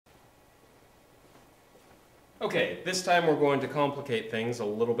Okay, this time we're going to complicate things a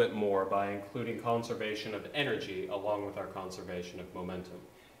little bit more by including conservation of energy along with our conservation of momentum.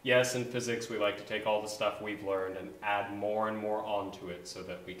 Yes, in physics we like to take all the stuff we've learned and add more and more onto it so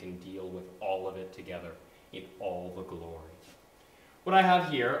that we can deal with all of it together in all the glory. What I have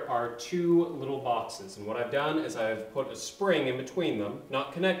here are two little boxes, and what I've done is I've put a spring in between them,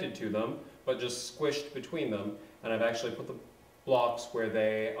 not connected to them, but just squished between them, and I've actually put the blocks where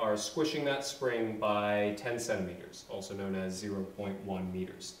they are squishing that spring by 10 centimeters, also known as 0.1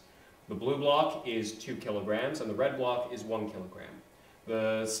 meters. The blue block is 2 kilograms and the red block is 1 kilogram.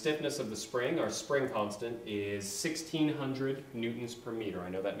 The stiffness of the spring, our spring constant, is 1600 newtons per meter. I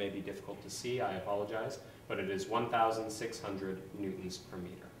know that may be difficult to see, I apologize, but it is 1600 newtons per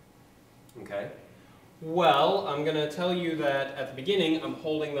meter. Okay? Well, I'm going to tell you that at the beginning I'm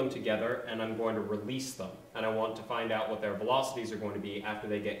holding them together and I'm going to release them. And I want to find out what their velocities are going to be after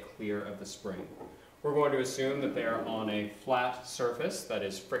they get clear of the spring. We're going to assume that they're on a flat surface that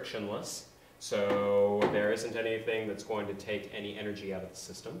is frictionless, so there isn't anything that's going to take any energy out of the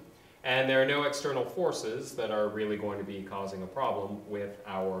system. And there are no external forces that are really going to be causing a problem with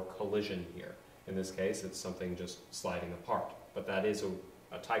our collision here. In this case, it's something just sliding apart, but that is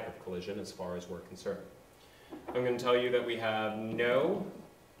a type of collision as far as we're concerned. I'm going to tell you that we have no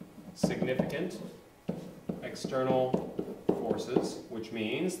significant external forces, which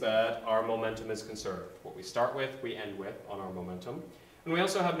means that our momentum is conserved. What we start with, we end with on our momentum. And we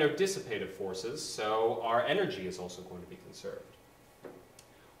also have no dissipative forces, so our energy is also going to be conserved.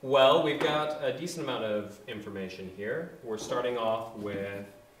 Well, we've got a decent amount of information here. We're starting off with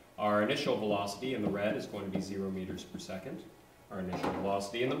our initial velocity in the red is going to be 0 meters per second. Our initial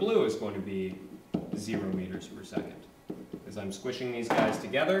velocity in the blue is going to be 0 meters per second. Because I'm squishing these guys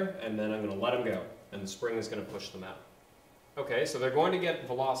together, and then I'm going to let them go, and the spring is going to push them out. Okay, so they're going to get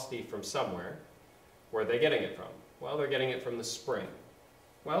velocity from somewhere. Where are they getting it from? Well, they're getting it from the spring.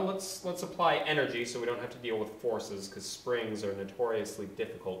 Well, let's apply energy so we don't have to deal with forces, because springs are notoriously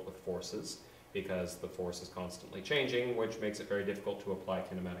difficult with forces, because the force is constantly changing, which makes it very difficult to apply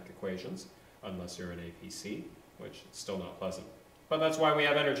kinematic equations, unless you're an APC, which is still not pleasant. But that's why we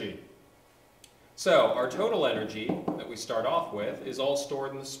have energy. So our total energy that we start off with is all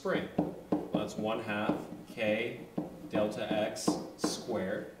stored in the spring. That's 1/2 k delta x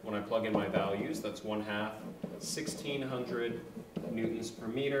squared. When I plug in my values, that's 1/2 1600 newtons per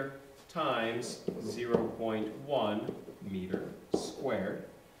meter times 0.1 meter squared.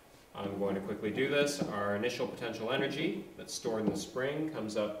 I'm going to quickly do this. Our initial potential energy that's stored in the spring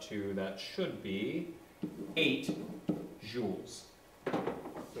comes up to, that should be 8 joules.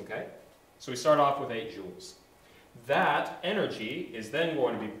 Okay? So we start off with 8 joules. That energy is then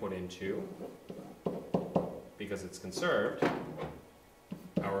going to be put into, because it's conserved,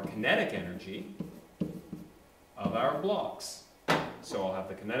 our kinetic energy of our blocks. So I'll have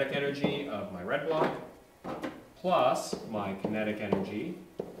the kinetic energy of my red block plus my kinetic energy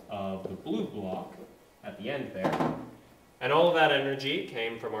of the blue block at the end there. And all of that energy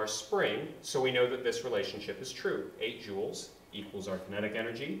came from our spring, so we know that this relationship is true. 8 joules equals our kinetic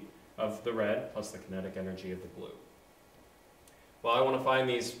energy of the red plus the kinetic energy of the blue. Well, I want to find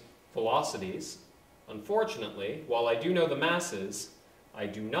these velocities. Unfortunately, while I do know the masses, I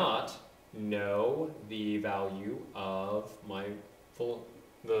do not know the value of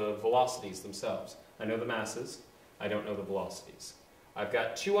the velocities themselves. I know the masses, I don't know the velocities. I've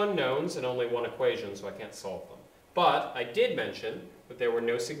got 2 unknowns and only 1 equation, so I can't solve them. But I did mention that there were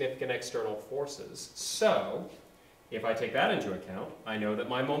no significant external forces. So, if I take that into account, I know that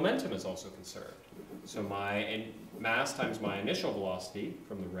my momentum is also conserved. So my mass times my initial velocity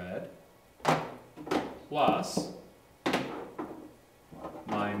from the red plus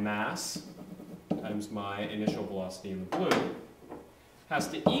my mass times my initial velocity in the blue has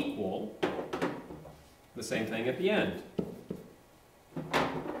to equal the same thing at the end,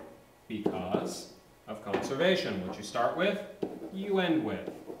 because of conservation. What you start with, you end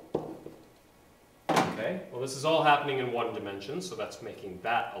with. Okay, well, this is all happening in 1 dimension, so that's making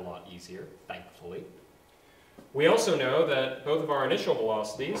that a lot easier, thankfully. We also know that both of our initial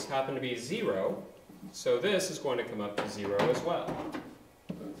velocities happen to be 0, so this is going to come up to 0 as well.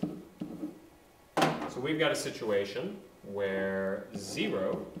 So we've got a situation where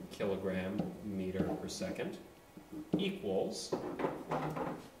 0 kilogram meter per second equals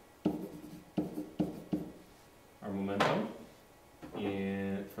our momentum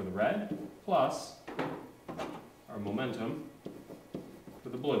for the red plus our momentum for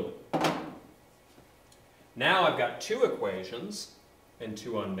the blue. Now I've got 2 equations and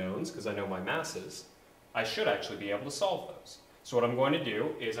 2 unknowns because I know my masses. I should actually be able to solve those. So what I'm going to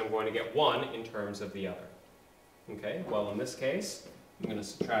do is I'm going to get one in terms of the other. Okay, well in this case, I'm going to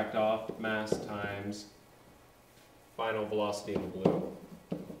subtract off mass times final velocity in the blue.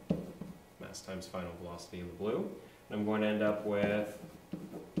 Mass times final velocity in the blue. And I'm going to end up with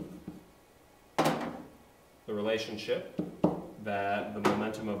the relationship that the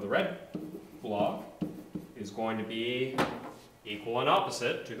momentum of the red block is going to be equal and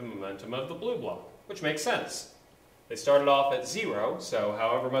opposite to the momentum of the blue block, which makes sense. They started off at 0, so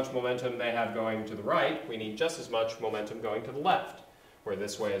however much momentum they have going to the right, we need just as much momentum going to the left, where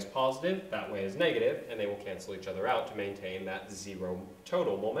this way is positive, that way is negative, and they will cancel each other out to maintain that 0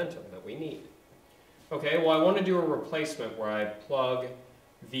 total momentum that we need. Okay, well I want to do a replacement where I plug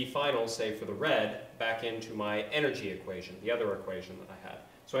V final, say for the red, back into my energy equation, the other equation that I had.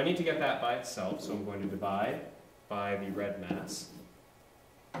 So I need to get that by itself, so I'm going to divide by the red mass.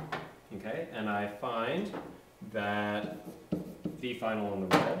 Okay, and I find that V final in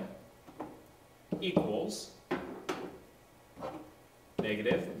the red equals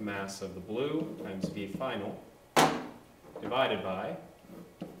negative mass of the blue times V final divided by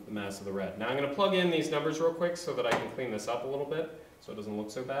the mass of the red. Now I'm going to plug in these numbers real quick so that I can clean this up a little bit so it doesn't look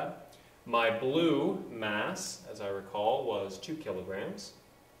so bad. My blue mass, as I recall, was 2 kilograms.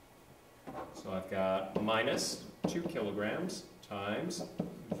 So I've got minus 2 kilograms times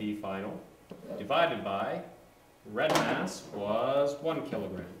V final divided by red mass was 1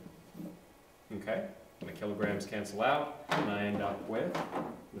 kilogram. Okay, my kilograms cancel out and I end up with,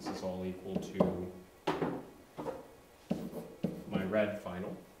 this is all equal to my red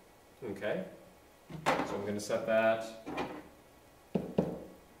final. Okay, so I'm going to set that,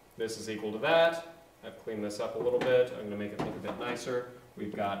 this is equal to that. I've cleaned this up a little bit, I'm going to make it look a bit nicer.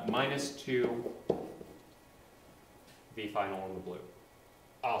 We've got minus 2 V final in the blue.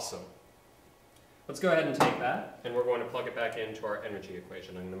 Awesome. Let's go ahead and take that, and we're going to plug it back into our energy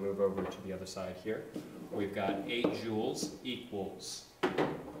equation. I'm going to move over to the other side here. We've got 8 joules equals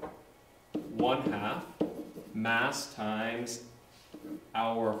 1/2 mass times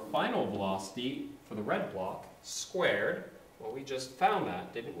our final velocity for the red block squared. Well, we just found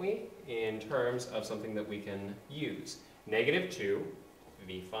that, didn't we? In terms of something that we can use. Negative 2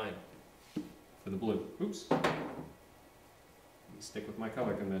 V final for the blue. Oops. Let me stick with my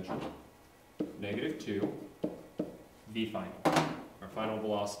color convention. Negative 2 V final, our final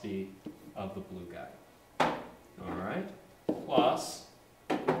velocity of the blue guy. All right, plus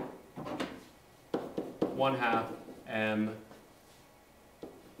 1/2 m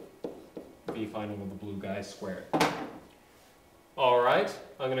V final of the blue guy squared. All right,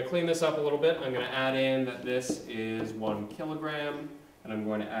 I'm going to clean this up a little bit. I'm going to add in that this is 1 kilogram, and I'm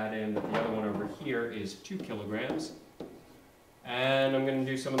going to add in that the other one over here is 2 kilograms. And I'm going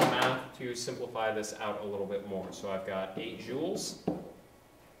to do some of the math to simplify this out a little bit more. So I've got 8 joules.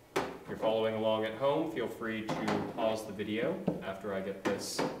 If you're following along at home, feel free to pause the video after I get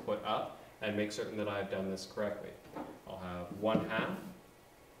this put up and make certain that I've done this correctly. I'll have 1/2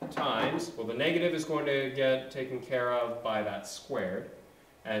 times, well the negative is going to get taken care of by that squared.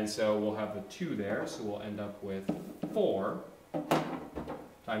 And so we'll have the 2 there, so we'll end up with 4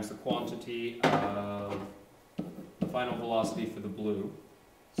 times the quantity of the final velocity for the blue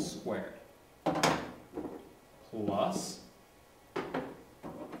squared plus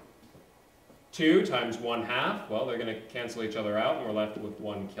 2 times 1/2, well they're going to cancel each other out and we're left with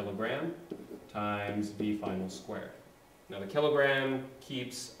 1 kilogram times V final squared. Now the kilogram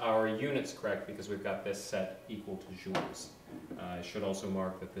keeps our units correct because we've got this set equal to joules. I should also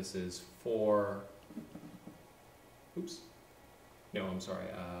mark that this is 4, oops, no I'm sorry,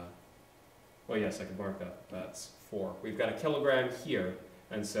 well yes I could mark that, that's 4. We've got a kilogram here,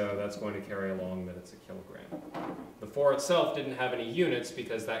 and so that's going to carry along that it's a kilogram. The 4 itself didn't have any units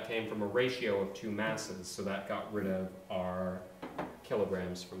because that came from a ratio of 2 masses, so that got rid of our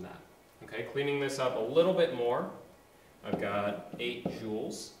kilograms from that. Okay, cleaning this up a little bit more, I've got 8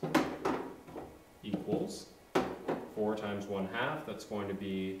 joules equals 4 times 1/2, that's going to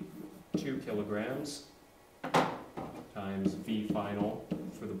be 2 kilograms times V final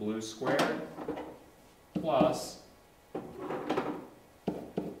for the blue squared plus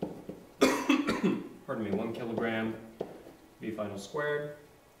pardon me, 1 kilogram V final squared.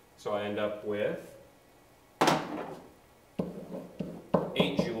 So I end up with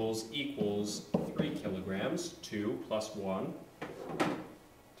 8 joules equals 3 kilograms, 2 plus 1,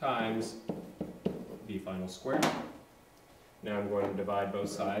 times V final squared. Now I'm going to divide both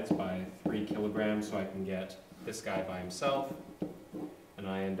sides by 3 kilograms so I can get this guy by himself. And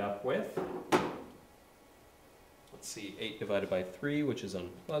I end up with, let's see, 8 divided by 3, which is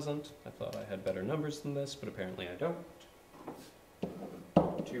unpleasant. I thought I had better numbers than this, but apparently I don't.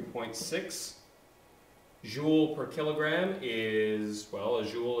 2.6 Joule per kilogram is, well, a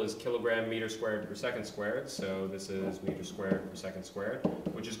joule is kilogram meter squared per second squared, so this is meter squared per second squared,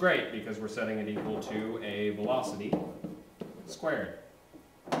 which is great because we're setting it equal to a velocity squared.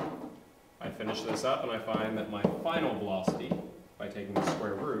 I finish this up and I find that my final velocity, by taking the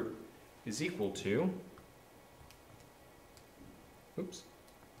square root, is equal to, oops,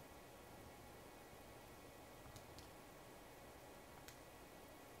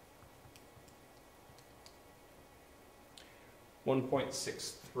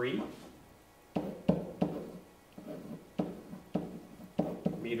 1.63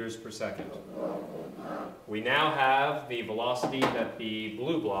 meters per second. We now have the velocity that the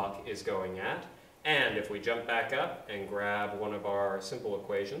blue block is going at, and if we jump back up and grab one of our simple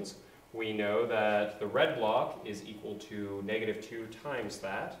equations, we know that the red block is equal to -2 times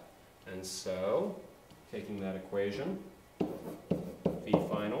that, and so, taking that equation, V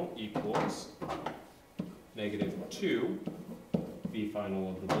final equals -2 V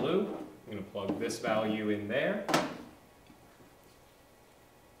final of the blue. I'm going to plug this value in there.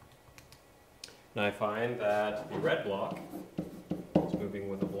 And I find that the red block is moving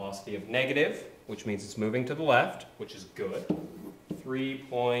with a velocity of negative, which means it's moving to the left, which is good.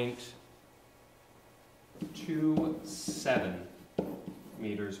 3.27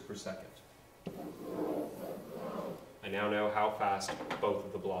 meters per second. I now know how fast both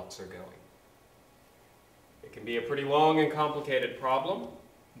of the blocks are going. It can be a pretty long and complicated problem,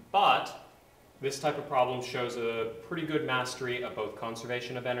 but this type of problem shows a pretty good mastery of both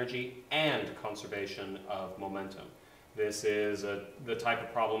conservation of energy and conservation of momentum. This is the type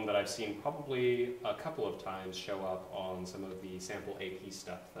of problem that I've seen probably a couple of times show up on some of the sample AP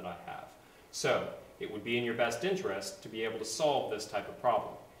stuff that I have. So, it would be in your best interest to be able to solve this type of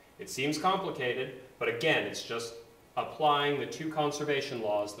problem. It seems complicated, but again, it's just applying the two conservation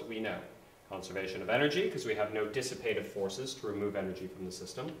laws that we know. Conservation of energy, because we have no dissipative forces to remove energy from the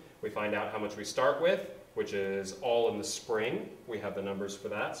system. We find out how much we start with, which is all in the spring. We have the numbers for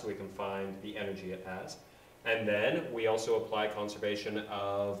that, so we can find the energy it has. And then we also apply conservation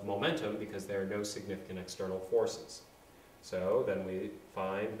of momentum because there are no significant external forces. So then we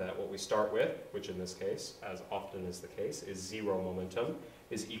find that what we start with, which in this case, as often is the case, is 0 momentum,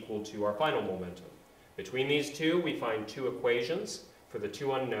 is equal to our final momentum. Between these two, we find two equations for the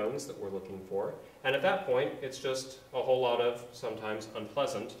two unknowns that we're looking for. And at that point, it's just a whole lot of sometimes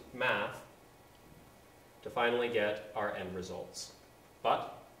unpleasant math to finally get our end results.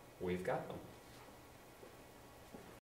 But we've got them.